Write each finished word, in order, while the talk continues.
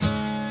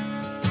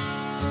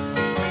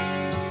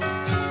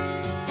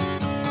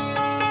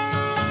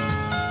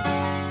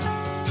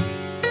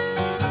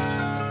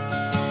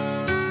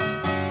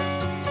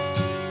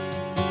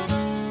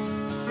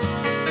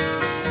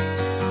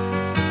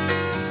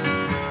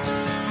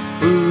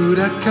Put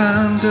a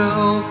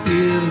candle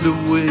in the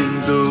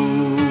window,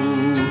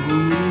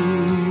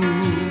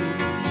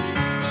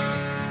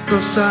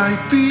 'cause I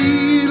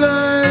feel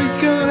like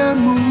gonna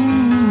move.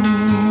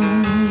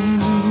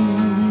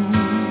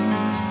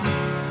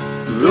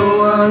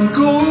 Though I'm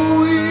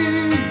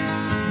going,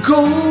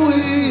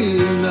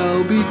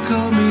 I'll be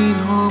coming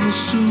home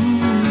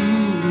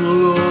soon.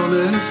 Alone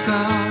as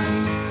I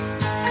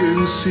can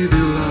see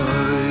the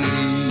light.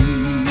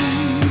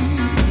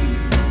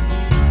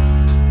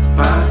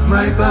 Pack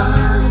my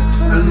bag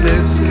and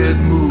let's get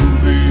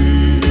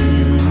moving,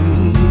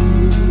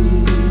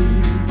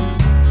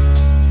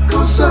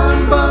 'cause I'm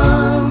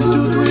bound to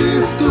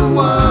drift a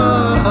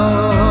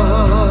while.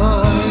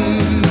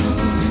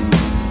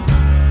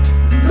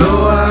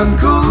 Though I'm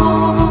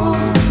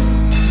gone,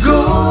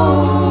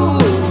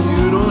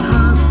 you don't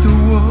have to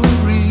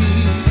worry.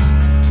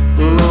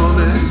 Long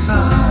as I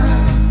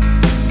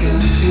can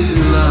see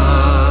the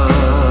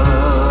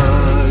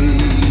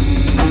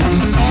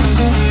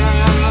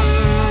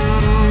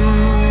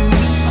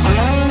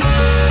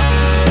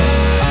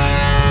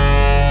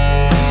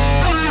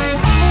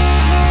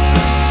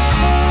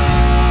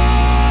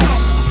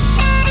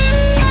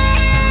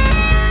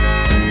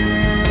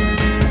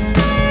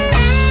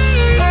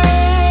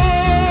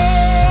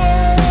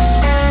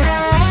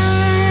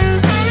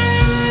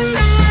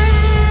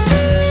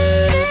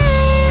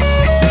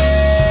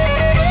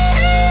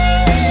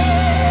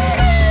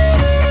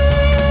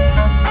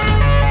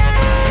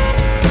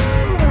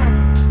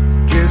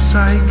I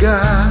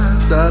got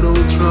that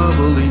old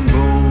travelin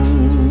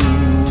bone,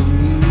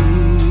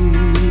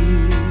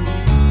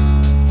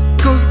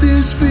 'cause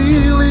this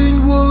feeling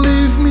won't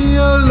leave me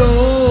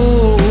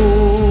alone.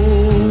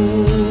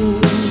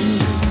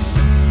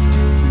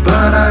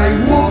 But I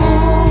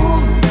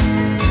won't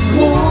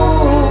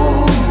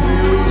be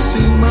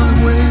losing my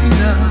way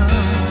now.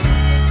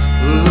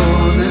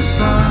 Long as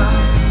I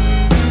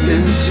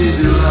can see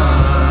the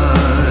light.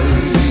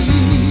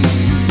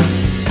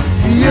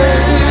 Yeah.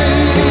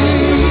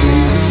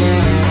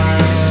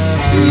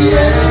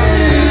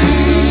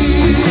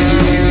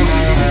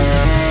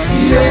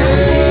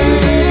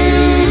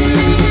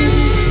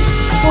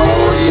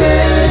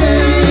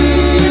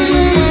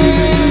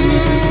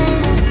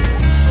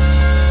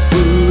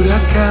 Put a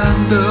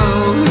candle